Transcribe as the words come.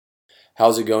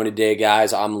How's it going today,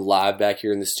 guys? I'm live back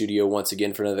here in the studio once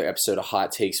again for another episode of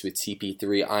Hot Takes with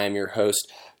TP3. I am your host,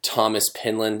 Thomas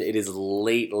Penland. It is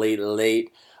late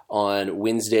on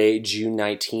Wednesday, June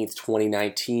 19th,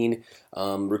 2019.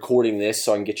 Recording this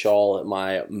so I can get y'all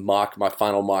my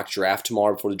final mock draft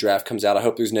tomorrow before the draft comes out. I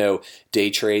hope there's no day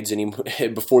trades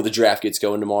before the draft gets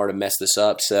going tomorrow to mess this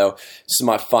up. So this is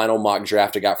my final mock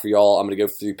draft I got for y'all. I'm going to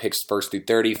go through picks 1st through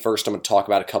 30. First, I'm going to talk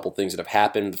about a couple things that have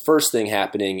happened. The first thing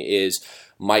happening is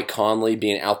Mike Conley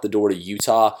being out the door to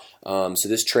Utah. So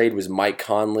this trade was Mike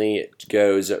Conley. It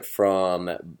goes from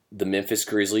the Memphis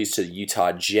Grizzlies to the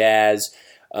Utah Jazz.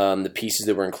 The pieces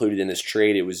that were included in this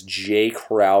trade, it was Jay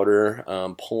Crowder,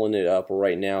 pulling it up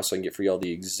right now so I can get for y'all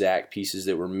the exact pieces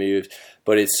that were moved.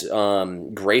 But it's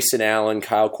Grayson Allen,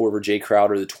 Kyle Korver, Jay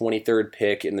Crowder, the 23rd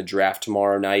pick in the draft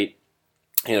tomorrow night,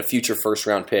 and a future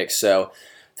first-round pick. So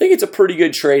I think it's a pretty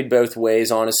good trade both ways,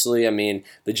 honestly. I mean,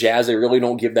 the Jazz, they really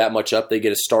don't give that much up. They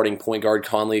get a starting point guard,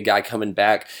 Conley, a guy coming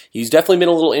back. He's definitely been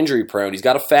a little injury prone. He's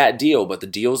got a fat deal, but the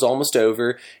deal's almost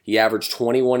over. He averaged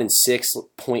 21 and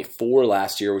 6.4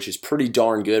 last year, which is pretty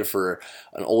darn good for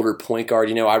an older point guard.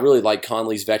 You know, I really like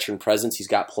Conley's veteran presence. He's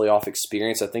got playoff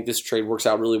experience. I think this trade works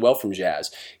out really well from Jazz.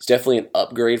 He's definitely an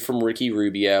upgrade from Ricky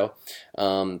Rubio.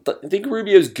 I think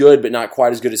Rubio's good, but not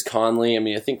quite as good as Conley. I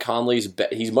mean, I think Conley's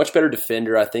he's a much better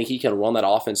defender. I think he can run that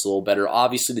offense a little better.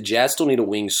 Obviously, the Jazz still need a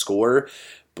wing scorer,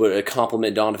 but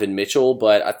complement Donovan Mitchell.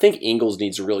 But I think Ingles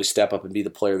needs to really step up and be the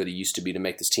player that he used to be to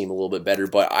make this team a little bit better.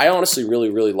 But I honestly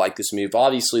really like this move.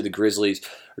 Obviously, the Grizzlies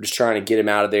are just trying to get him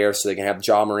out of there so they can have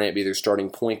Ja Morant be their starting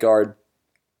point guard.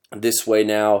 This way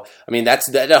now, I mean, that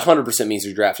 100% means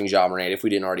you're drafting Ja Morant, if we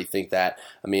didn't already think that.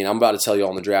 I mean, I'm about to tell you all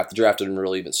in the draft doesn't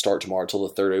really even start tomorrow until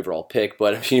the 3rd overall pick.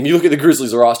 But I mean, if you look at the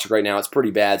Grizzlies roster right now, it's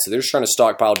pretty bad. So they're just trying to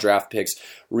stockpile draft picks,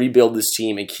 rebuild this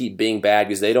team, and keep being bad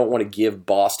because they don't want to give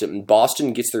Boston.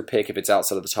 Boston gets their pick if it's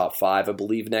outside of the top 5, I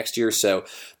believe, next year. So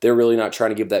they're really not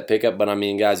trying to give that pick up. But I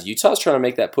mean, guys, Utah's trying to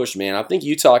make that push, man. I think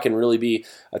Utah can really be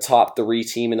a top 3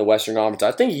 team in the Western Conference.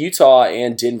 I think Utah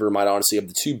and Denver might honestly have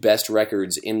the 2 best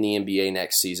records in the NBA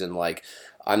next season. Like,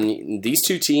 I mean, these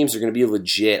 2 teams are going to be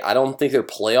legit. I don't think they're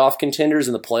playoff contenders.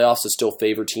 In the playoffs, to still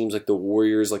favor teams like the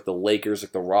Warriors, like the Lakers,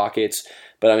 like the Rockets.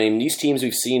 But I mean, these teams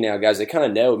we've seen now, guys, they kind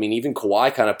of know. I mean, even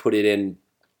Kawhi kind of put it in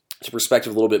to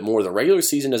perspective a little bit more. The regular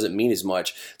season doesn't mean as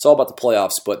much. It's all about the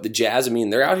playoffs. But the Jazz, I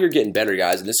mean, they're out here getting better,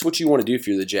 guys. And this is what you want to do if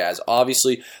you're the Jazz.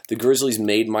 Obviously, the Grizzlies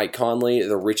made Mike Conley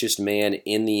the richest man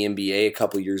in the NBA a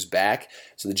couple years back.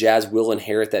 So the Jazz will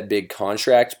inherit that big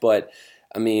contract. But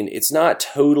I mean, it's not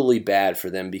totally bad for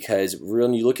them because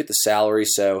when you look at the salary,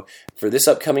 so for this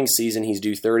upcoming season, he's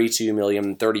due $32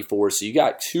 million, $34. So you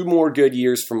got 2 more good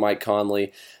years from Mike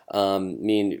Conley. I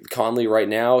mean, Conley right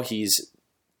now, he's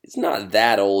not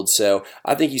that old, so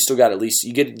I think you still got at least,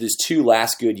 you get these 2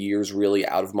 last good years really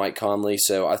out of Mike Conley.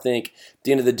 So I think at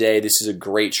the end of the day, this is a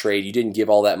great trade. You didn't give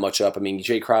all that much up. I mean,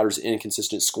 Jay Crowder's an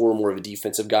inconsistent scorer, more of a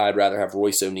defensive guy. I'd rather have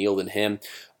Royce O'Neal than him.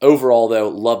 Overall, though,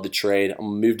 love the trade. I'm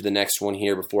going to move to the next one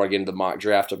here before I get into the mock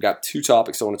draft. I've got 2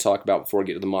 topics I want to talk about before I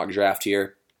get to the mock draft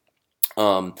here.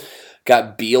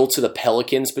 Got Beal to the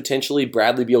Pelicans potentially.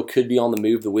 Bradley Beal could be on the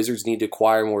move. The Wizards need to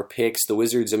acquire more picks. The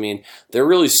Wizards, I mean, they're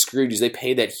really screwed because they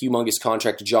paid that humongous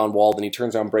contract to John Wall, then he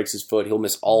turns around and breaks his foot. He'll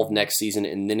miss all of next season,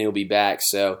 and then he'll be back.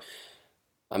 So,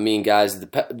 I mean, guys,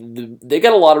 they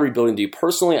got a lot of rebuilding to do.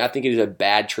 Personally, I think it is a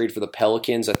bad trade for the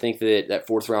Pelicans. I think that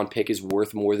 4th-round pick is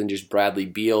worth more than just Bradley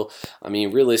Beal. I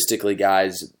mean, realistically,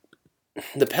 guys,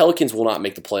 the Pelicans will not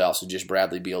make the playoffs with just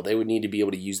Bradley Beal. They would need to be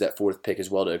able to use that 4th pick as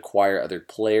well to acquire other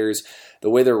players. The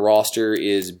way their roster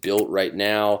is built right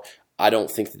now, I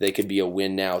don't think that they could be a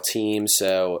win-now team.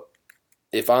 So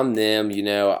if I'm them, you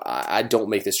know, I don't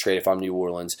make this trade if I'm New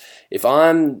Orleans.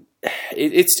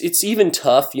 It's even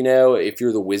tough, you know, if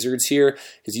you're the Wizards here,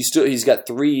 because he's got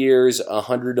 3 years,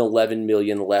 $111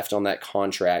 million left on that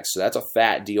contract. So that's a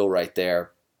fat deal right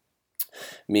there.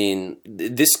 I mean,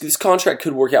 this contract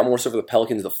could work out more so for the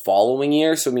Pelicans the following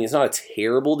year. So, I mean, it's not a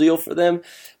terrible deal for them.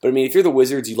 But, I mean, if you're the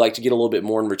Wizards, you'd like to get a little bit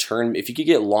more in return. If you could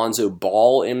get Lonzo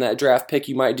Ball in that draft pick,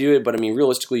 you might do it. But, I mean,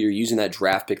 realistically, you're using that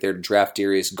draft pick there to draft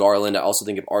Darius Garland. I also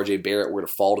think if R.J. Barrett were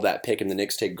to fall to that pick and the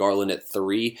Knicks take Garland at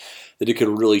 3, that it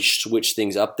could really switch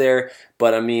things up there.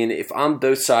 But, I mean, if I'm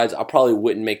both sides, I probably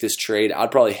wouldn't make this trade.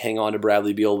 I'd probably hang on to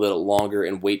Bradley Beal a little longer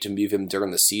and wait to move him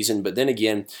during the season. But then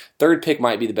again, 3rd pick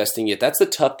might be the best thing yet. That's the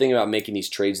tough thing about making these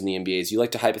trades in the NBA is you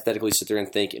like to hypothetically sit there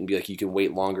and think and be like you can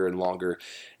wait longer and longer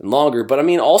and longer. But, I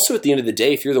mean, also at the end of the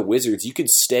day, if you're the Wizards, you could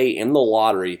stay in the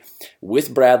lottery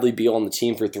with Bradley Beal on the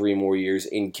team for 3 more years.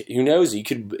 And who knows, you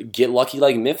could get lucky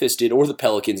like Memphis did or the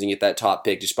Pelicans and get that top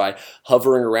pick just by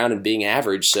hovering around and being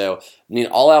average. So, I mean,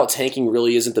 all-out tanking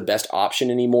really isn't the best option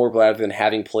anymore, rather than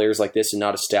having players like this and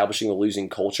not establishing a losing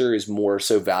culture is more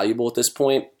so valuable at this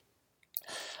point.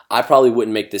 I probably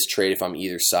wouldn't make this trade if I'm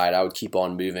either side. I would keep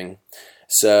on moving.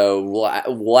 So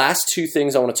last two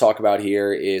things I want to talk about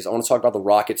here is I want to talk about the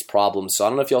Rockets' problems. So I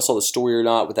don't know if y'all saw the story or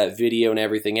not with that video and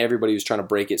everything. Everybody was trying to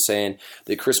break it, saying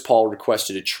that Chris Paul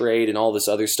requested a trade and all this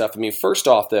other stuff. I mean, first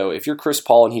off, though, if you're Chris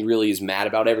Paul and he really is mad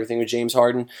about everything with James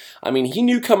Harden, I mean, he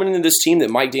knew coming into this team that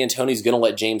Mike D'Antoni is going to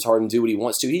let James Harden do what he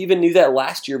wants to. He even knew that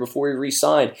last year before he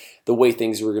re-signed, the way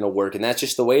things were going to work, and that's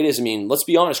just the way it is. I mean, let's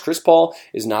be honest, Chris Paul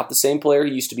is not the same player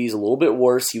he used to be. He's a little bit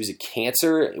worse. He was a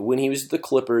cancer when he was at the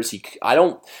Clippers.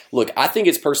 I think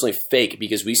it's personally fake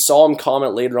because we saw him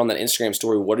comment later on that Instagram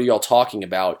story, what are y'all talking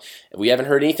about? We haven't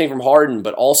heard anything from Harden,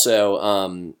 but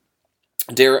also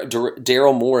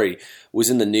Daryl Morey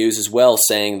was in the news as well,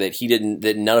 saying that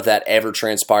that none of that ever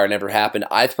transpired, never happened.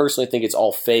 I personally think it's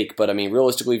all fake, but I mean,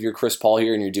 realistically, if you're Chris Paul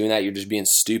here and you're doing that, you're just being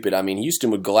stupid. I mean, Houston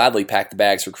would gladly pack the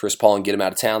bags for Chris Paul and get him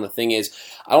out of town. The thing is,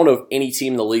 I don't know of any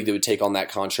team in the league that would take on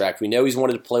that contract. We know he's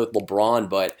wanted to play with LeBron,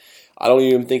 but I don't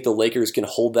even think the Lakers can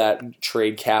hold that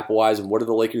trade cap-wise, and what are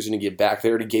the Lakers going to get back? They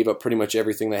already gave up pretty much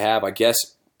everything they have. I guess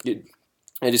it'd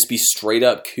just be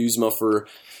straight-up Kuzma for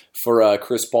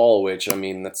Chris Paul, which, I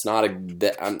mean, that's not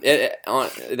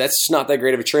that's not that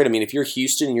great of a trade. I mean, if you're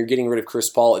Houston and you're getting rid of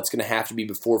Chris Paul, it's going to have to be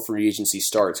before free agency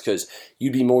starts because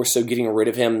you'd be more so getting rid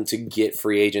of him to get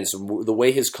free agents. The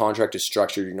way his contract is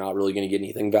structured, you're not really going to get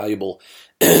anything valuable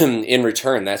in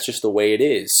return. That's just the way it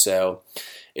is. So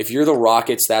if you're the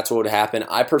Rockets, that's what would happen.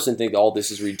 I personally think all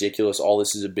this is ridiculous. All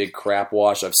this is a big crap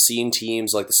wash. I've seen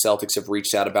teams like the Celtics have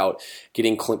reached out about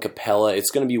getting Clint Capella.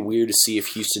 It's going to be weird to see if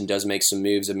Houston does make some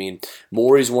moves. I mean,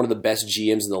 Morey's one of the best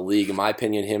GMs in the league. In my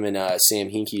opinion, him and Sam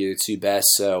Hinkie are the two best.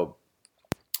 So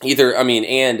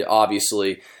and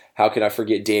obviously, how could I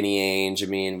forget Danny Ainge?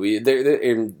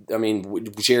 I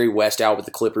mean, Jerry West out with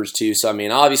the Clippers too. So I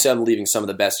mean, obviously, I'm leaving some of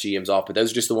the best GMs off, but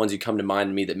those are just the ones who come to mind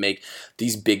to me that make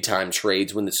these big time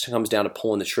trades when this comes down to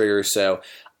pulling the trigger. So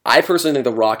I personally think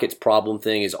the Rockets' problem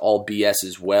thing is all BS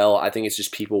as well. I think it's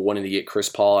just people wanting to get Chris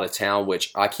Paul out of town,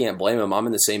 which I can't blame him. I'm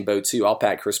in the same boat too. I'll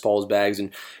pack Chris Paul's bags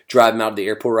and drive him out to the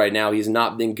airport right now. He's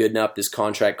not been good enough. This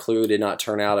contract clearly did not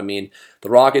turn out. I mean, the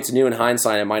Rockets knew in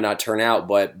hindsight it might not turn out,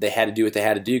 but they had to do what they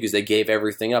had to do because they gave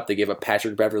everything up. They gave up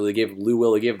Patrick Beverley, they gave Lou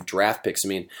Will, they gave up draft picks. I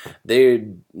mean, they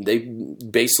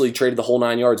basically traded the whole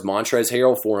 9 yards. Montrezl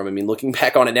Harrell for him. I mean, looking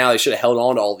back on it now, they should have held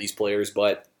on to all these players,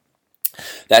 but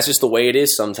that's just the way it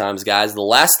is sometimes, guys. The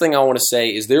last thing I want to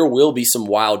say is there will be some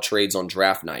wild trades on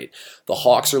draft night. The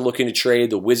Hawks are looking to trade.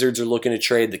 The Wizards are looking to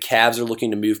trade. The Cavs are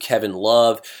looking to move Kevin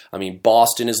Love. I mean,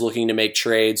 Boston is looking to make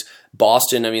trades.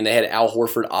 Boston, I mean, they had Al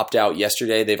Horford opt out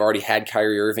yesterday. They've already had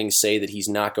Kyrie Irving say that he's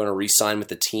not going to re-sign with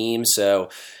the team. So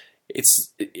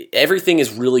everything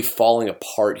is really falling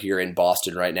apart here in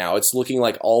Boston right now. It's looking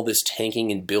like all this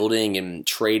tanking and building and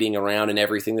trading around and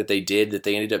everything that they did, that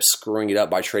they ended up screwing it up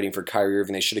by trading for Kyrie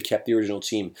Irving. They should have kept the original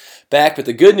team back. But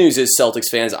the good news is, Celtics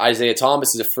fans, Isaiah Thomas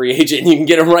is a free agent and you can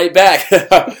get him right back.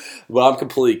 Well, I'm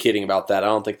completely kidding about that. I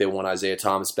don't think they want Isaiah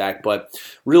Thomas back. But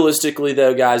realistically,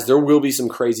 though, guys, there will be some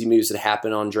crazy moves that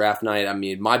happen on draft night. I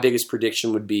mean, my biggest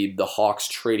prediction would be the Hawks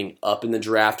trading up in the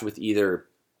draft with either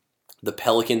the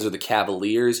Pelicans or the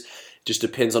Cavaliers. Just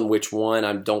depends on which one.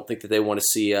 I don't think that they want to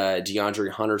see DeAndre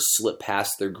Hunter slip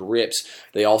past their grips.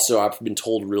 They also, I've been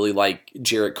told, really like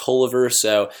Jarrett Culver.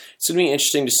 So it's going to be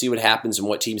interesting to see what happens and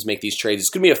what teams make these trades. It's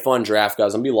going to be a fun draft,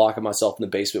 guys. I'm going to be locking myself in the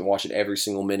basement and watching every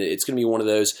single minute. It's going to be one of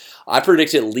those. I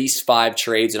predict at least 5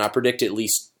 trades, and I predict at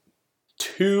least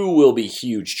 2 will be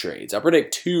huge trades. I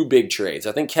predict 2 big trades.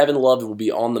 I think Kevin Love will be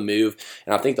on the move,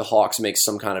 and I think the Hawks make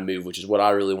some kind of move, which is what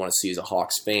I really want to see as a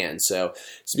Hawks fan. So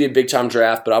it's going to be a big-time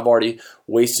draft, but I've already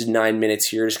wasted 9 minutes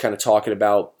here just kind of talking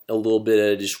about a little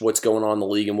bit of just what's going on in the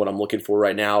league and what I'm looking for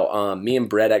right now. Me and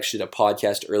Brett actually did a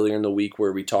podcast earlier in the week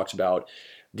where we talked about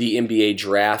the NBA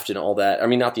draft and all that. I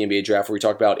mean, not the NBA draft, where we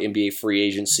talked about NBA free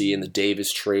agency and the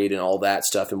Davis trade and all that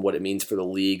stuff and what it means for the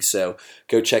league. So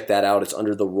go check that out. It's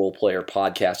under the Role Player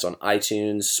Podcast on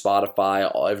iTunes,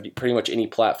 Spotify, pretty much any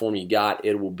platform you got.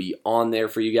 It will be on there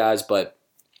for you guys. But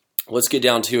let's get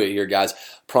down to it here, guys.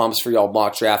 Promise for y'all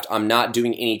mock draft. I'm not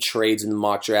doing any trades in the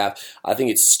mock draft. I think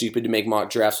it's stupid to make mock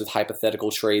drafts with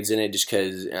hypothetical trades in it just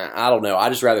because, I don't know. I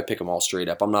just rather pick them all straight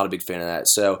up. I'm not a big fan of that.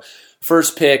 So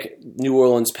first pick, New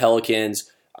Orleans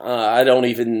Pelicans.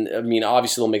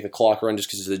 Obviously they'll make the clock run just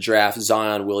because of the draft.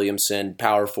 Zion Williamson,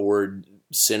 power forward,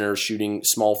 center, shooting,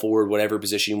 small forward, whatever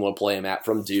position you want to play him at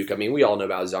from Duke. I mean, we all know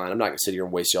about Zion. I'm not going to sit here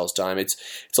and waste y'all's time. It's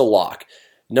a lock.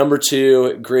 Number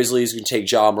 2, Grizzlies can take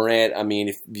Ja Morant. I mean,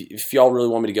 if y'all really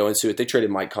want me to go into it, they traded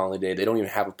Mike Conley today. They don't even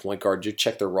have a point guard. Just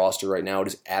check their roster right now. It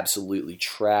is absolutely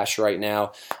trash right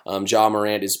now. Ja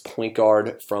Morant is point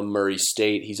guard from Murray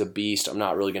State. He's a beast. I'm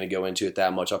not really going to go into it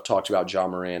that much. I've talked about Ja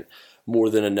Morant more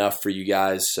than enough for you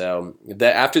guys. So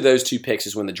after those 2 picks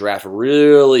is when the draft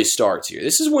really starts here.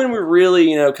 This is when we're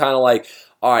really, kind of like,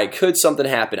 all right, could something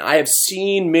happen? I have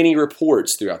seen many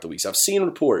reports throughout the weeks. I've seen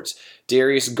reports.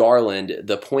 Darius Garland,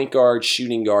 the point guard,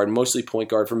 shooting guard, mostly point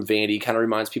guard from Vandy, kind of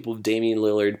reminds people of Damian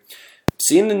Lillard.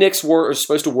 Seeing the Knicks were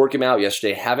supposed to work him out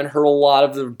yesterday. Haven't heard a lot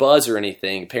of the buzz or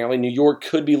anything. Apparently New York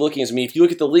could be looking as me. If you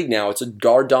look at the league now, it's a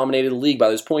guard-dominated league by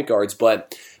those point guards.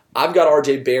 But I've got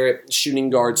RJ Barrett,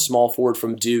 shooting guard, small forward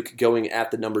from Duke, going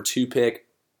at the number 2 pick.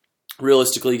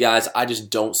 Realistically, guys, I just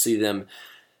don't see them.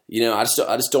 I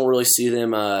just don't really see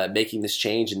them making this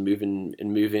change and moving,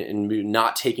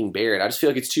 not taking Barrett. I just feel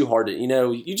like it's too hard to,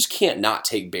 you just can't not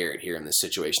take Barrett here in this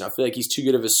situation. I feel like he's too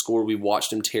good of a scorer. We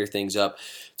watched him tear things up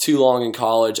too long in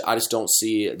college. I just don't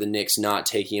see the Knicks not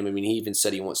taking him. I mean, he even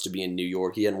said he wants to be in New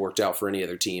York. He hadn't worked out for any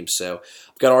other team. So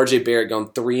I've got RJ Barrett going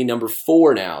 3, number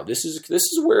 4 now. This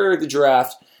is where the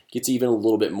draft gets even a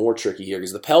little bit more tricky here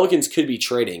because the Pelicans could be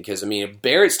trading. Because, I mean, if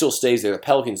Barrett still stays there, the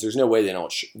Pelicans, there's no way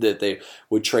that they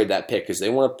would trade that pick because they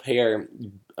want to pair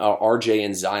RJ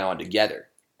and Zion together.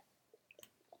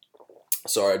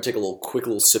 Sorry, I take a quick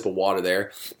little sip of water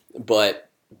there. But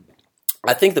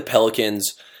I think the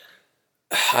Pelicans,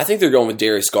 I think they're going with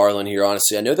Darius Garland here,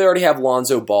 honestly. I know they already have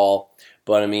Lonzo Ball.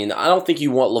 But, I mean, I don't think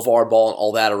you want LeVar Ball and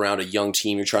all that around a young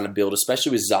team you're trying to build,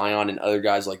 especially with Zion and other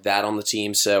guys like that on the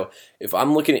team. So if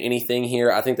I'm looking at anything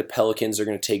here, I think the Pelicans are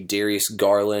going to take Darius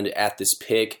Garland at this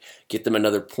pick, get them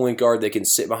another point guard. They can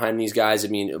sit behind these guys. I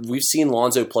mean, we've seen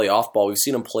Lonzo play off ball. We've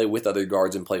seen him play with other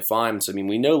guards and play fine. So, I mean,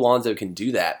 we know Lonzo can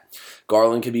do that.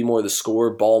 Garland could be more the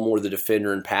scorer, Ball more the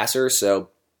defender and passer. So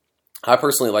I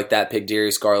personally like that pick,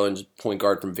 Darius Garland, point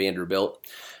guard from Vanderbilt.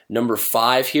 Number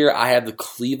 5 here, I have the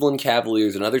Cleveland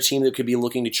Cavaliers, another team that could be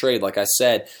looking to trade. Like I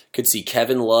said, could see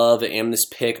Kevin Love and this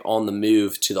pick on the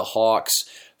move to the Hawks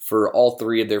for all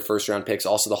 3 of their first-round picks.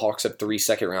 Also, the Hawks have 3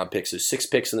 second-round picks, so 6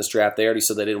 picks in this draft. They already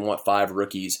said they didn't want 5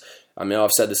 rookies. I mean,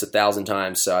 I've said this 1,000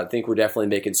 times, so I think we're definitely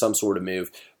making some sort of move.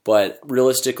 But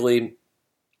realistically,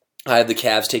 I have the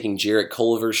Cavs taking Jarrett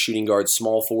Culver, shooting guard,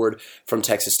 small forward from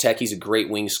Texas Tech. He's a great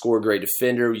wing scorer, great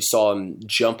defender. You saw him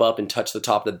jump up and touch the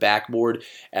top of the backboard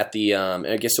at the,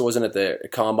 I guess it wasn't at the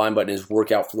combine, but in his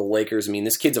workout for the Lakers. I mean,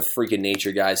 this kid's a freak of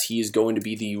nature, guys. He is going to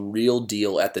be the real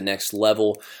deal at the next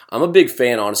level. I'm a big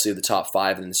fan, honestly, of the top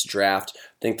 5 in this draft.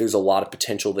 I think there's a lot of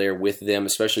potential there with them,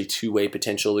 especially two-way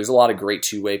potential. There's a lot of great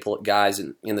two-way guys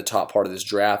in the top part of this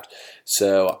draft.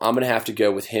 So I'm going to have to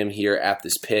go with him here at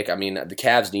this pick. I mean, the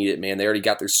Cavs need it, man. They already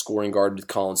got their scoring guard with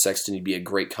Colin Sexton. He'd be a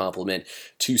great compliment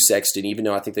to Sexton, even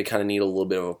though I think they kind of need a little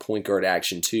bit of a point guard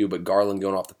action too. But Garland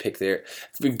going off the pick there.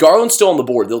 If Garland's still on the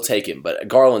board, they'll take him. But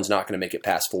Garland's not going to make it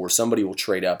past 4. Somebody will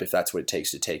trade up if that's what it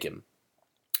takes to take him.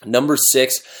 Number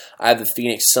 6, I have the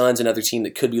Phoenix Suns, another team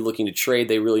that could be looking to trade.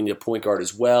 They really need a point guard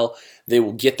as well. They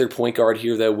will get their point guard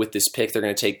here, though, with this pick. They're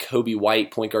going to take Kobe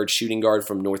White, point guard, shooting guard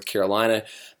from North Carolina.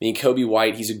 I mean, Kobe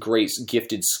White, he's a great,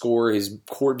 gifted scorer. His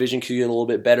court vision could get a little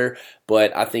bit better,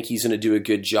 but I think he's going to do a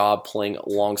good job playing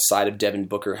alongside of Devin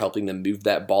Booker, helping them move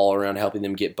that ball around, helping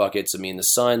them get buckets. I mean, the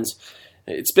Suns,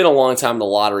 it's been a long time in the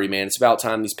lottery, man. It's about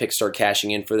time these picks start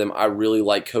cashing in for them. I really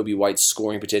like Kobe White's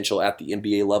scoring potential at the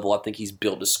NBA level. I think he's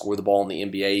built to score the ball in the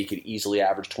NBA. He could easily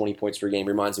average 20 points per game.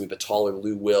 Reminds me of a taller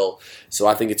Lou Will. So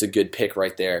I think it's a good pick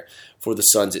right there for the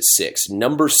Suns at 6.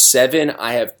 Number 7,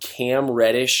 I have Cam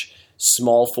Reddish,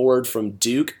 small forward from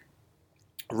Duke.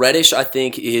 Reddish, I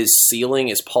think, his ceiling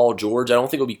is Paul George. I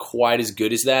don't think it'll be quite as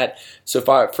good as that. So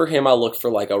for him, I look for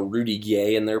like a Rudy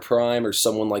Gay in their prime or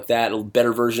someone like that, a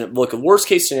better version. Look, a worst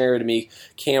case scenario to me,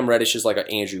 Cam Reddish is like an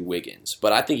Andrew Wiggins,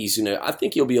 but I think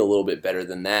he'll be a little bit better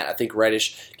than that. I think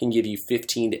Reddish can give you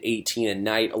 15 to 18 a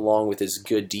night, along with his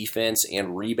good defense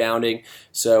and rebounding.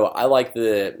 So I like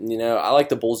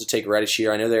the Bulls to take Reddish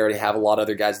here. I know they already have a lot of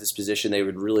other guys at this position. They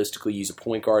would realistically use a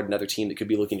point guard, another team that could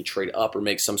be looking to trade up or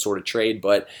make some sort of trade,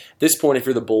 but at this point, if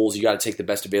you're the Bulls, you got to take the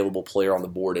best available player on the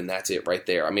board, and that's it right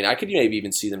there. I mean, I could maybe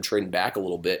even see them trading back a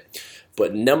little bit.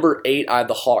 But number 8, I have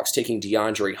the Hawks taking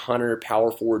DeAndre Hunter,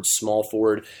 power forward, small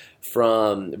forward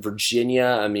from Virginia.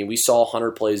 I mean, we saw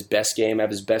Hunter play his best game, have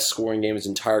his best scoring game his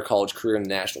entire college career in the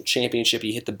national championship.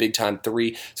 He hit the big-time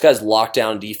 3. This guy's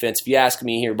lockdown defense. If you ask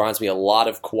me, he reminds me a lot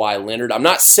of Kawhi Leonard. I'm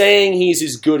not saying he's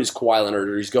as good as Kawhi Leonard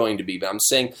or he's going to be, but I'm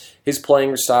saying his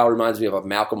playing style reminds me of a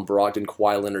Malcolm Brogdon,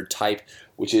 Kawhi Leonard type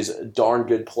which is a darn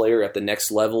good player at the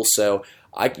next level. So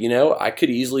I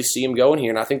could easily see him going here,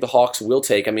 and I think the Hawks will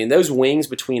take. I mean, those wings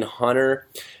between Hunter,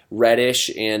 Reddish,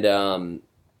 and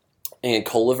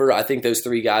Culliver, I think those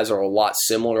three guys are a lot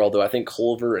similar, although I think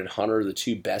Culliver and Hunter are the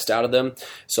two best out of them.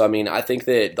 So, I mean, I think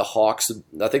the Hawks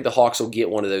will get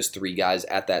one of those three guys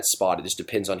at that spot. It just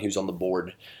depends on who's on the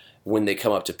board when they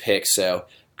come up to pick. So,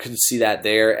 could see that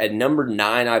there. At number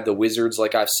 9, I have the Wizards.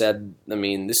 Like I've said, I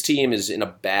mean, this team is in a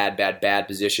bad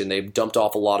position. They've dumped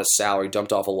off a lot of salary,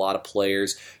 dumped off a lot of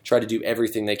players, tried to do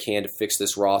everything they can to fix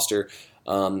this roster.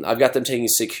 I've got them taking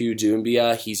Sekou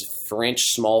Doumbia. He's French,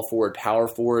 small forward, power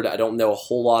forward. I don't know a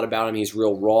whole lot about him. He's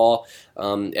real raw.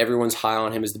 Everyone's high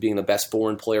on him as being the best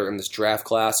foreign player in this draft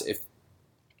class. If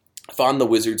I'm the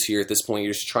Wizards here at this point,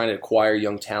 you're just trying to acquire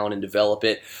young talent and develop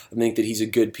it. I think that he's a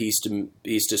good piece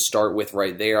to start with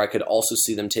right there. I could also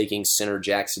see them taking center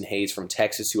Jackson Hayes from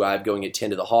Texas, who I have going at 10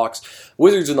 to the Hawks.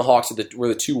 Wizards and the Hawks were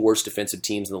the two worst defensive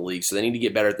teams in the league, so they need to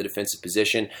get better at the defensive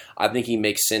position. I think he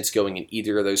makes sense going in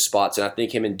either of those spots, and I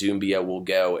think him and Doumbia will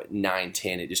go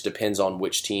 9-10. It just depends on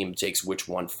which team takes which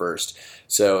one first.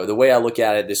 So the way I look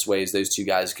at it this way is those two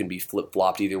guys can be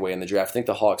flip-flopped either way in the draft. I think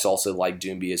the Hawks also like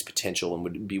Doumbia's potential and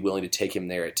would be willing to take him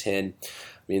there at 10. I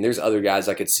mean, there's other guys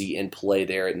I could see in play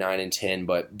there at 9 and 10,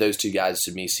 but those two guys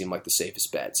to me seem like the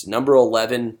safest bets. Number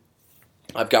 11,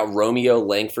 I've got Romeo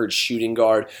Langford, shooting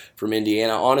guard from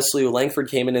Indiana. Honestly, Langford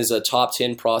came in as a top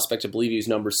 10 prospect. I believe he was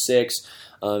number 6.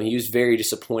 He was very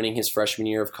disappointing his freshman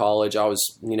year of college. I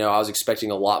was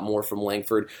expecting a lot more from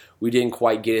Langford. We didn't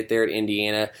quite get it there at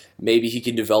Indiana. Maybe he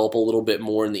could develop a little bit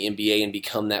more in the NBA and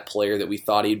become that player that we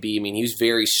thought he'd be. I mean, he was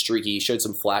very streaky. He showed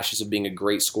some flashes of being a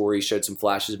great scorer. He showed some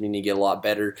flashes of needing to get a lot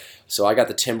better. So I got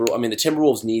the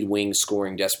Timberwolves need wings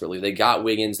scoring desperately. They got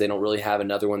Wiggins. They don't really have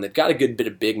another one. They've got a good bit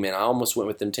of big men. I almost went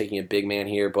with them taking a big man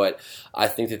here, but I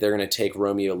think that they're going to take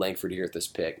Romeo Langford here at this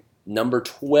pick. Number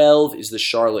 12 is the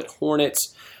Charlotte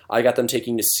Hornets. I got them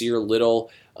taking Nasir Little,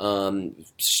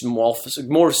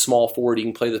 more small forward. He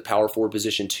can play the power forward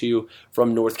position too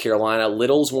from North Carolina.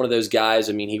 Little's one of those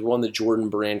guys. I mean, he won the Jordan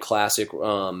Brand Classic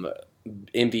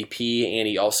MVP, and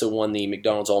he also won the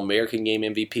McDonald's All-American Game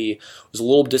MVP. It was a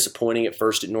little disappointing at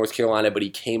first at North Carolina, but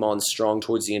he came on strong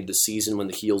towards the end of the season when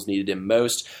the Heels needed him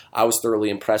most. I was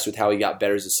thoroughly impressed with how he got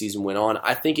better as the season went on.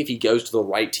 I think if he goes to the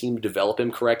right team to develop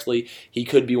him correctly, he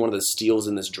could be one of the steals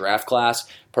in this draft class.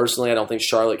 Personally, I don't think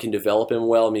Charlotte can develop him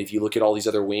well. I mean, if you look at all these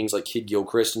other wings like Kid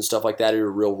Gilchrist and stuff like that, who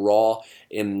are real raw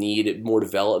and need more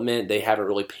development, they haven't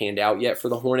really panned out yet for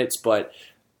the Hornets, but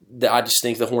I just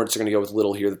think the Hornets are going to go with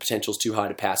Little here. The potential is too high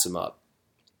to pass him up.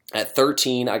 At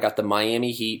 13, I got the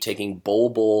Miami Heat taking Bol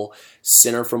Bol,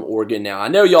 center from Oregon. Now, I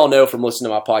know y'all know from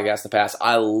listening to my podcast in the past,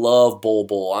 I love Bol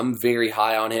Bol. I'm very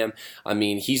high on him. I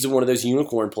mean, he's one of those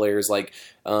unicorn players like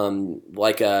Porzingis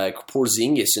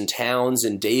and Towns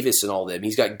and Davis and all them.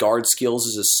 He's got guard skills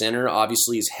as a center.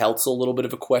 Obviously, his health's a little bit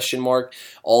of a question mark.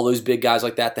 All those big guys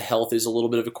like that, the health is a little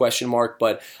bit of a question mark.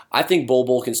 But I think Bol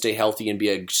Bol can stay healthy and be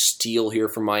a steal here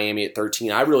for Miami at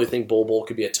 13. I really think Bol Bol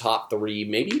could be a top 3,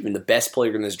 maybe even the best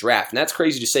player in this draft. And that's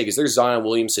crazy to say because there's Zion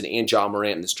Williamson and John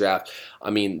Morant in this draft.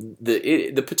 I mean,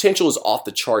 the potential is off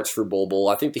the charts for Bol Bol.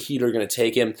 I think the Heat are going to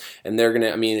take him, and they're going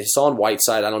to, I mean, Hassan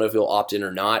Whiteside, I don't know if he'll opt in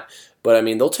or not. But, I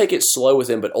mean, they'll take it slow with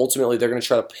him, but ultimately they're going to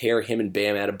try to pair him and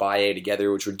Bam Adebayo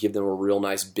together, which would give them a real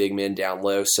nice big man down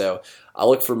low. So I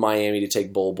look for Miami to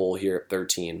take Bol Bol here at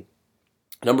 13.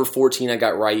 Number 14, I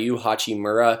got Ryu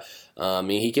Hachimura. I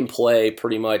mean, he can play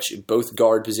pretty much both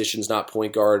guard positions, not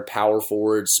point guard, power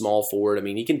forward, small forward. I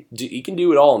mean, he can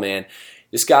do it all, man.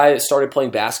 This guy started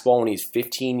playing basketball when he's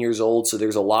 15 years old, so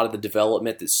there's a lot of the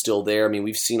development that's still there. I mean,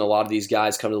 we've seen a lot of these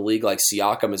guys come to the league, like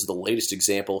Siakam is the latest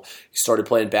example. He started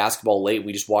playing basketball late.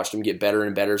 We just watched him get better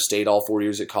and better, stayed all 4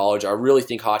 years at college. I really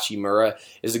think Hachimura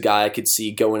is a guy I could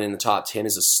see going in the top 10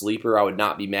 as a sleeper. I would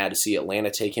not be mad to see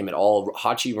Atlanta take him at all.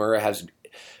 Hachimura has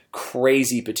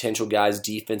crazy potential guys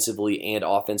defensively and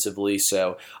offensively,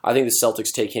 so I think the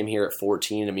Celtics take him here at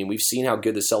 14. I mean, we've seen how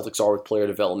good the Celtics are with player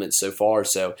development so far,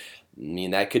 so I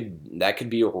mean, that could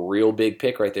be a real big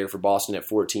pick right there for Boston at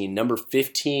 14. Number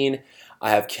 15,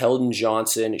 I have Keldon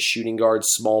Johnson, shooting guard,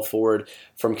 small forward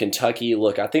from Kentucky.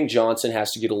 Look, I think Johnson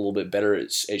has to get a little bit better at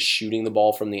shooting the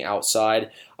ball from the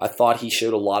outside. I thought he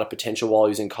showed a lot of potential while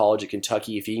he was in college at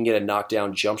Kentucky. If he can get a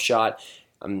knockdown jump shot,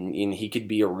 I mean, he could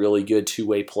be a really good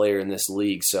two-way player in this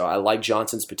league. So I like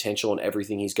Johnson's potential and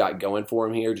everything he's got going for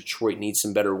him here. Detroit needs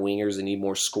some better wingers. They need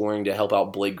more scoring to help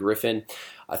out Blake Griffin.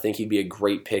 I think he'd be a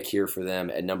great pick here for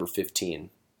them at number 15.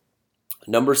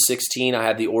 Number 16, I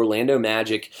have the Orlando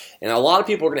Magic, and a lot of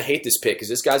people are going to hate this pick because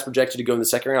this guy's projected to go in the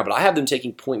second round, but I have them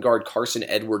taking point guard Carson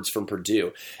Edwards from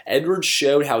Purdue. Edwards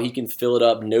showed how he can fill it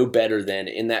up no better than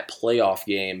in that playoff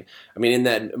game. I mean, in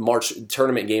that March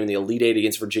tournament game in the Elite Eight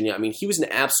against Virginia, I mean, he was an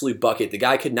absolute bucket. The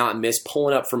guy could not miss,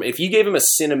 pulling up from, if you gave him a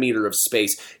centimeter of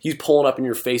space, he's pulling up in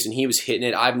your face and he was hitting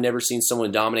it. I've never seen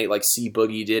someone dominate like C.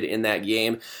 Boogie did in that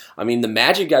game. I mean, the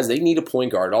Magic guys, they need a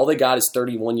point guard. All they got is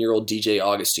 31-year-old DJ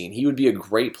Augustine. He would be a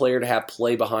great player to have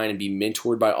play behind and be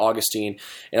mentored by Augustine.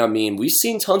 And I mean, we've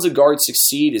seen tons of guards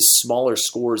succeed as smaller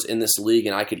scorers in this league,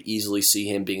 and I could easily see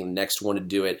him being the next one to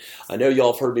do it. I know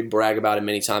y'all have heard me brag about him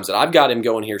many times, that I've got him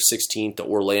going here 16th to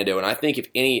Orlando, and I think if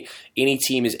any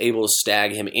team is able to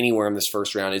stag him anywhere in this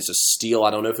first round, it's a steal.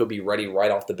 I don't know if he'll be ready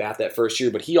right off the bat that first year,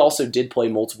 but he also did play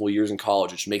multiple years in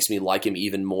college, which makes me like him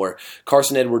even more.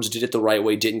 Carson Edwards did it the right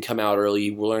way, didn't come out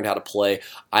early, we learned how to play.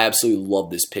 I absolutely love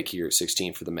this pick here at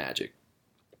 16 for the Magic.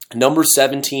 Number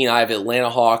 17, I have Atlanta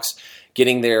Hawks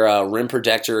getting their rim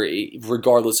protector,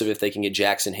 regardless of if they can get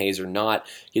Jackson Hayes or not,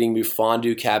 getting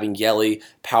Mfiondu Kabengele,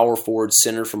 power forward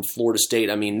center from Florida State.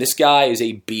 I mean, this guy is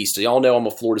a beast. Y'all know I'm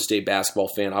a Florida State basketball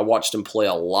fan. I watched him play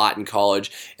a lot in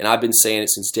college, and I've been saying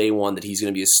it since day one that he's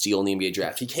going to be a steal in the NBA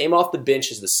draft. He came off the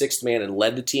bench as the sixth man and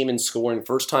led the team in scoring.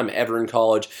 First time ever in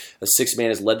college, a sixth man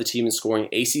has led the team in scoring.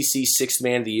 ACC sixth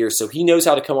man of the year, so he knows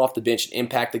how to come off the bench and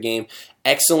impact the game.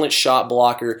 Excellent shot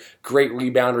blocker, great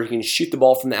rebounder. He can shoot the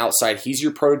ball from the outside. He's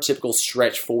your prototypical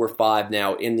stretch 4-5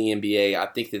 now in the NBA. I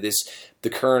think that the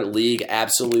current league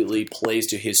absolutely plays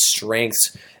to his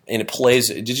strengths, and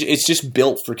it's just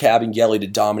built for Kabengele to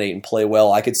dominate and play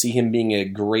well. I could see him being a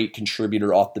great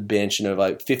contributor off the bench, and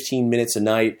like 15 minutes a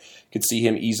night, could see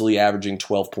him easily averaging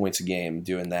 12 points a game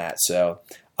doing that. So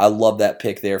I love that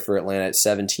pick there for Atlanta at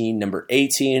 17. Number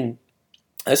 18.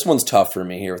 This one's tough for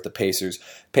me here with the Pacers.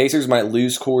 Pacers might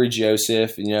lose Corey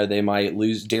Joseph. You know, they might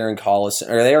lose Darren Collison.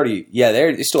 Or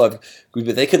they still have,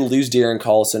 but they could lose Darren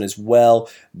Collison as well.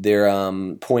 They're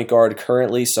point guard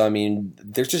currently. So, I mean,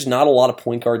 there's just not a lot of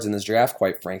point guards in this draft,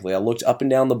 quite frankly. I looked up and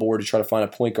down the board to try to find a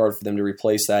point guard for them to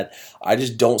replace that. I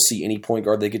just don't see any point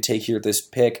guard they could take here at this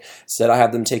pick. Instead, I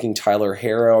have them taking Tyler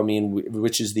Herro,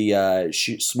 which is the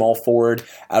small forward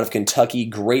out of Kentucky.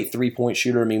 Great three-point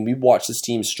shooter. I mean, we've watched this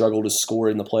team struggle to score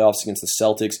in the playoffs against the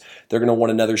Celtics. They're going to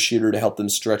want another shooter to help them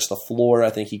stretch the floor. I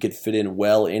think he could fit in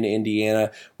well in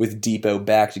Indiana with Depot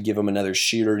back to give him another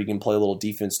shooter. He can play a little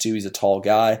defense too. He's a tall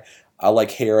guy. I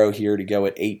like Herro here to go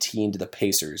at 18 to the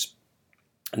Pacers.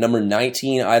 Number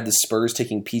 19, I have the Spurs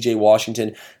taking P.J.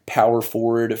 Washington, power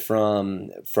forward from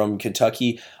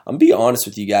Kentucky. I'm going to be honest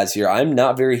with you guys here. I'm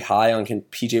not very high on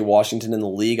P.J. Washington in the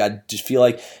league. I just feel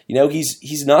like,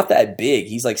 he's not that big.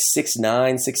 He's like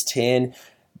 6'9", 6'10".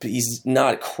 He's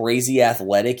not crazy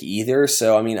athletic either.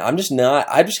 So, I mean, I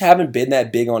just haven't been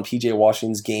that big on PJ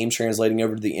Washington's game translating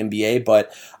over to the NBA,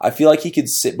 but I feel like he could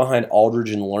sit behind Aldridge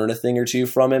and learn a thing or two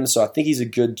from him. So I think he's a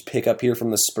good pickup here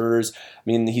from the Spurs. I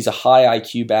mean, he's a high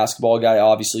IQ basketball guy,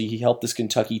 obviously. He helped this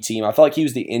Kentucky team. I felt like he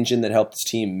was the engine that helped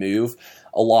this team move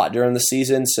a lot during the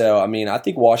season. So, I mean, I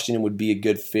think Washington would be a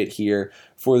good fit here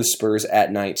for the Spurs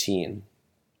at 19.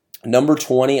 Number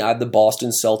 20, I have the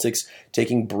Boston Celtics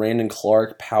taking Brandon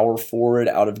Clark, power forward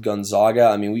out of Gonzaga.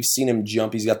 I mean, we've seen him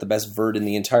jump. He's got the best vert in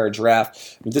the entire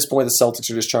draft. At this point, the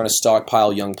Celtics are just trying to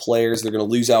stockpile young players. They're going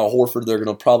to lose Al Horford. They're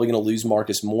probably going to lose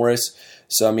Marcus Morris.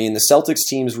 So, I mean, the Celtics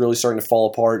team is really starting to fall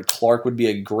apart. Clark would be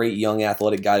a great young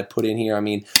athletic guy to put in here. I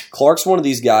mean, Clark's one of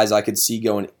these guys I could see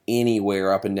going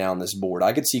anywhere up and down this board.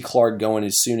 I could see Clark going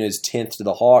as soon as 10th to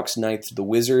the Hawks, 9th to the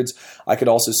Wizards. I could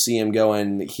also see him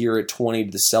going here at 20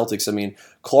 to the Celtics. I mean,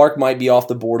 Clark might be off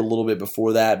the board a little bit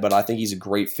before that, but I think he's a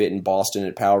great fit in Boston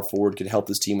at power forward, could help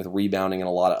this team with rebounding and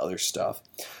a lot of other stuff.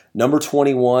 Number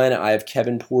 21, I have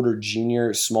Kevin Porter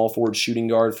Jr., small forward shooting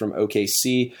guard from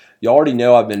OKC. You already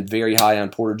know I've been very high on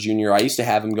Porter Jr. I used to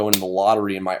have him going in the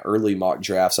lottery in my early mock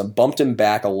drafts. I bumped him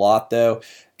back a lot, though,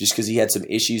 just because he had some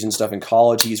issues and stuff in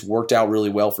college. He's worked out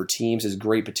really well for teams, has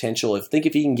great potential. I think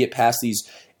if he can get past these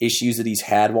issues that he's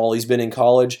had while he's been in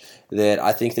college, that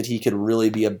I think that he could really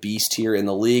be a beast here in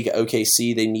the league.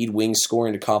 OKC, they need wing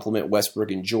scoring to complement Westbrook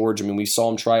and George. I mean, we saw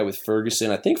him try it with Ferguson.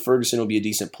 I think Ferguson will be a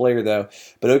decent player, though,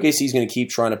 but OKC is going to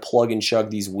keep trying to plug and chug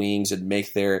these wings and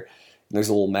make their There's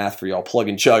a little math for y'all. Plug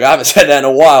and chug. I haven't said that in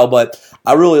a while, but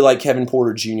I really like Kevin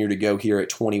Porter Jr. to go here at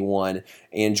 21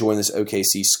 and join this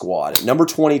OKC squad. Number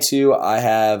 22,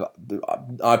 I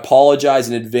apologize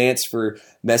in advance for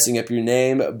messing up your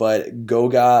name, but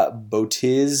Goga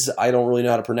Botiz. I don't really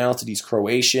know how to pronounce it. He's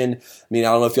Croatian. I mean,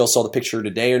 I don't know if y'all saw the picture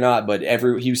today or not, but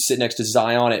he was sitting next to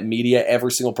Zion at media.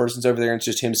 Every single person's over there, and it's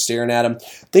just him staring at him.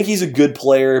 I think he's a good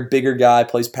player, bigger guy,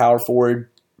 plays power forward.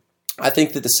 I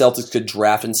think that the Celtics could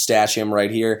draft and stash him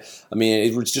right here. I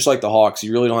mean, it's just like the Hawks.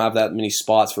 You really don't have that many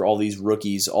spots for all these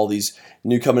rookies, all these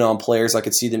new coming on players. I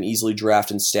could see them easily draft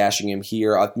and stashing him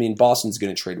here. I mean, Boston's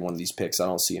going to trade one of these picks. I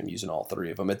don't see him using all three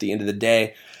of them at the end of the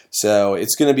day. So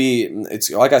it's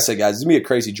like I said, guys, it's going to be a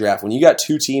crazy draft. When you got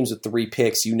two teams with 3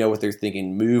 picks, you know what they're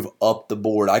thinking. Move up the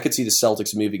board. I could see the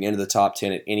Celtics moving into the top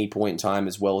 10 at any point in time,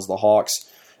 as well as the Hawks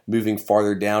moving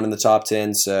farther down in the top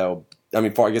 10. So, I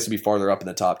guess it'd be farther up in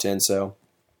the top 10. So,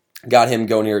 got him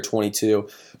going here at 22.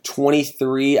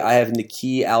 23, I have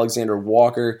Nickeil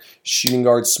Alexander-Walker, shooting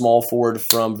guard, small forward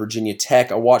from Virginia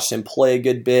Tech. I watched him play a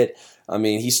good bit. I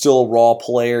mean, he's still a raw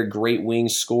player, great wing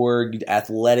scorer,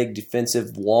 athletic,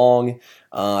 defensive, long.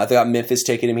 I got Memphis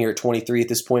taking him here at 23. At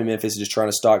this point, Memphis is just trying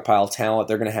to stockpile talent.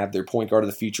 They're going to have their point guard of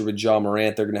the future with Ja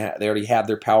Morant. They already have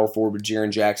their power forward with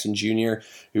Jaren Jackson Jr.,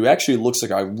 who actually looks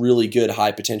like a really good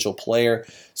high potential player.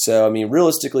 So, I mean,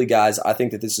 realistically, guys, I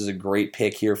think that this is a great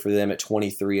pick here for them at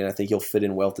 23, and I think he'll fit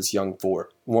in well with this young core.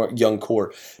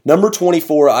 Number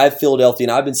 24, I have Philadelphia,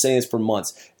 and I've been saying this for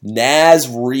months. Naz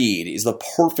Reid is the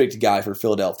perfect guy for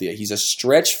Philadelphia. He's a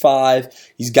stretch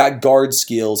 5. He's got guard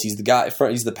skills. He's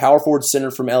the power forward center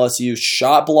from LSU,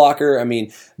 shot blocker. I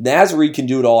mean, Naz Reid can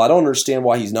do it all. I don't understand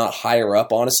why he's not higher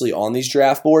up, honestly, on these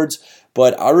draft boards.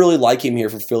 But I really like him here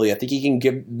for Philly. I think he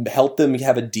can help them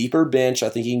have a deeper bench. I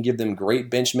think he can give them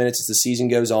great bench minutes as the season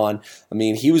goes on. I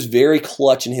mean, he was very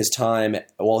clutch in his time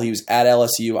while he was at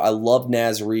LSU. I love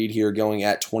Naz Reid here going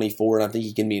at 24, and I think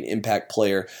he can be an impact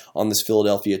player on this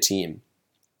Philadelphia team.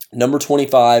 Number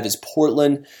 25 is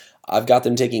Portland. I've got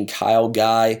them taking Kyle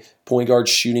Guy, point guard,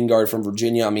 shooting guard from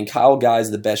Virginia. I mean, Kyle Guy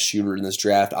is the best shooter in this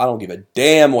draft. I don't give a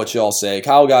damn what y'all say.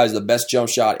 Kyle Guy is the best jump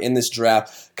shot in this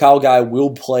draft. Kyle Guy will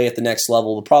play at the next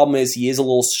level. The problem is he is a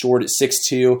little short at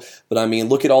 6'2", but I mean,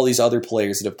 look at all these other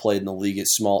players that have played in the league at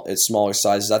smaller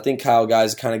sizes. I think Kyle Guy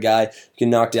is the kind of guy who can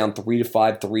knock down 3 to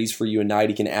 5 threes for you a night.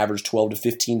 He can average 12 to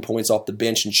 15 points off the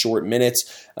bench in short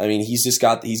minutes. I mean, he's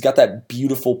got that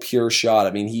beautiful, pure shot.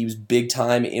 I mean, he was big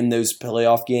time in those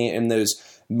playoff games, in those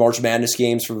March Madness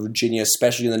games for Virginia,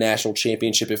 especially in the national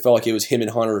championship. It felt like it was him and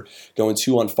Hunter going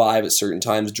 2-on-5 at certain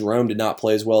times. Jerome did not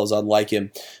play as well as I'd like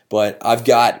him, but I've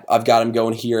got him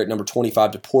going here at number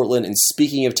 25 to Portland. And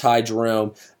speaking of Ty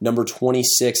Jerome, number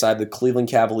 26, I have the Cleveland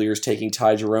Cavaliers taking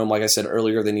Ty Jerome. Like I said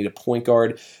earlier, they need a point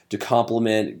guard to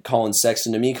complement Colin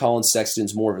Sexton. To me, Colin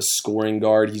Sexton's more of a scoring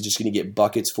guard. He's just going to get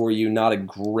buckets for you, not a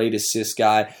great assist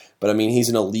guy. But, I mean, he's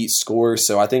an elite scorer,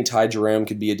 so I think Ty Jerome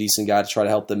could be a decent guy to try to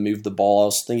help them move the ball. I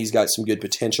also think he's got some good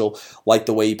potential, like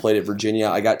the way he played at Virginia.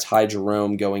 I got Ty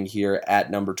Jerome going here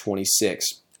at number 26.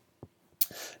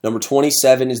 Number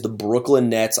 27 is the Brooklyn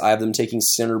Nets. I have them taking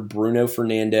center Bruno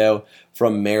Fernando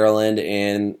from Maryland.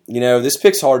 And, this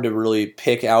pick's hard to really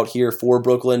pick out here for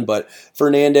Brooklyn. But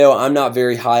Fernando, I'm not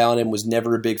very high on him, was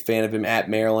never a big fan of him at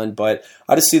Maryland. But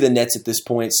I just see the Nets at this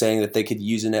point saying that they could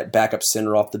use a net backup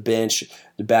center off the bench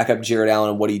to back up Jared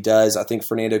Allen and what he does. I think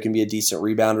Fernando can be a decent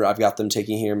rebounder. I've got them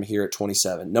taking him here at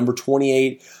 27. Number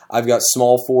 28, I've got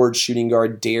small forward shooting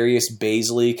guard Darius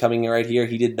Bazley coming right here.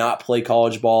 He did not play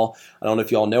college ball. I don't know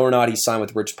if y'all know or not. He signed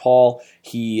with Rich Paul.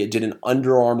 He did an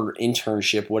Under Armour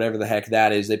internship, whatever the heck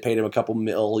that is. They paid him a couple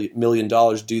 $1 million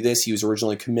to do this. He was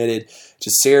originally committed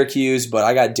to Syracuse, but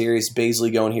I got Darius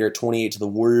Bazley going here at 28 to the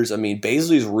Warriors. I mean,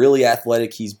 Bazley's really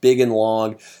athletic. He's big and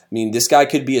long. I mean, this guy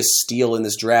could be a steal in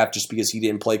this draft just because he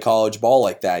didn't play college ball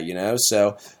like that,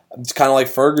 So it's kind of like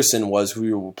Ferguson was,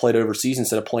 who played overseas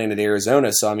instead of playing at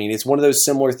Arizona. So, I mean, it's one of those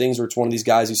similar things where it's one of these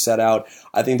guys who set out.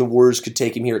 I think the Warriors could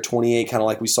take him here at 28, kind of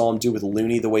like we saw him do with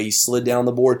Looney, the way he slid down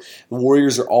the board. The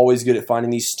Warriors are always good at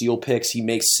finding these steal picks. He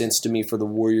makes sense to me for the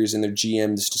Warriors and their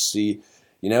GMs to see.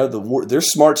 They're a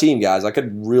smart team, guys. I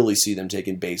could really see them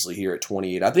taking Bazley here at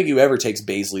 28. I think whoever takes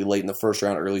Bazley late in the first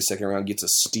round, early second round gets a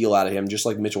steal out of him, just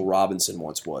like Mitchell Robinson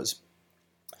once was.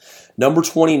 Number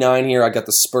 29 here, I got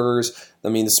the Spurs. I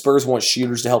mean, the Spurs want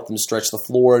shooters to help them stretch the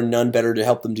floor. None better to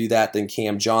help them do that than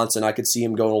Cam Johnson. I could see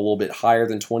him going a little bit higher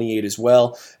than 28 as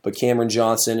well. But Cameron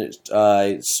Johnson,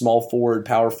 small forward,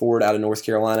 power forward out of North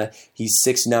Carolina. He's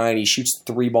 6'9". He shoots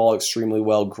the 3-ball extremely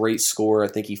well. Great scorer. I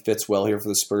think he fits well here for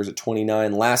the Spurs at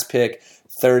 29. Last pick,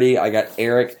 30, I got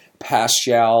Eric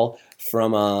Paschal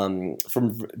from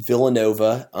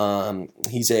Villanova.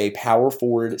 He's a power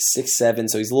forward, 6'7",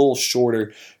 so he's a little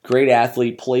shorter. Great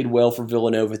athlete, played well for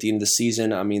Villanova at the end of the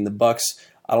season. I mean, the Bucks,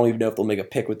 I don't even know if they'll make a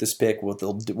pick with this pick, what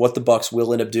the Bucks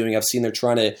will end up doing. I've seen they're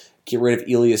trying to get rid of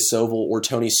Elias Sovel or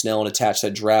Tony Snell and attach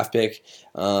that draft pick.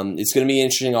 It's going to be an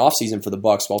interesting offseason for the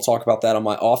Bucks, but I'll talk about that on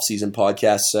my offseason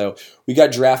podcast. So we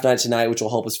got draft night tonight, which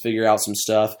will help us figure out some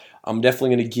stuff. I'm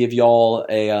definitely going to give y'all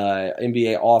a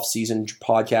NBA offseason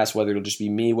podcast, whether it'll just be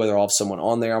me, whether I'll have someone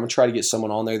on there. I'm going to try to get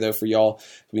someone on there, though, for y'all.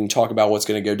 We can talk about what's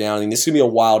going to go down. I think this is going to be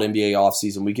a wild NBA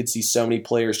offseason. We could see so many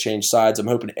players change sides. I'm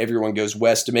hoping everyone goes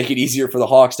west to make it easier for the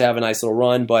Hawks to have a nice little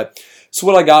run. But it's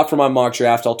what I got for my mock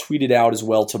draft. I'll tweet it out as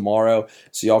well tomorrow,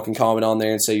 so y'all can comment on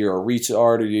there and say you're a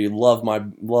retard or you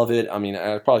love it. I mean,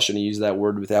 I probably shouldn't use that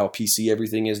word with how PC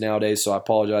everything is nowadays, so I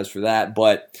apologize for that.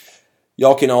 But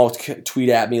y'all can all tweet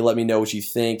at me. Let me know what you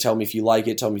think. Tell me if you like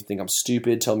it. Tell me if you think I'm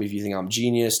stupid. Tell me if you think I'm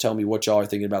genius. Tell me what y'all are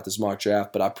thinking about this mock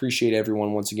draft. But I appreciate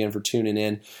everyone once again for tuning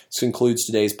in. This concludes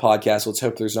today's podcast. Let's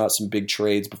hope there's not some big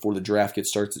trades before the draft gets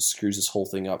started that screws this whole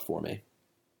thing up for me.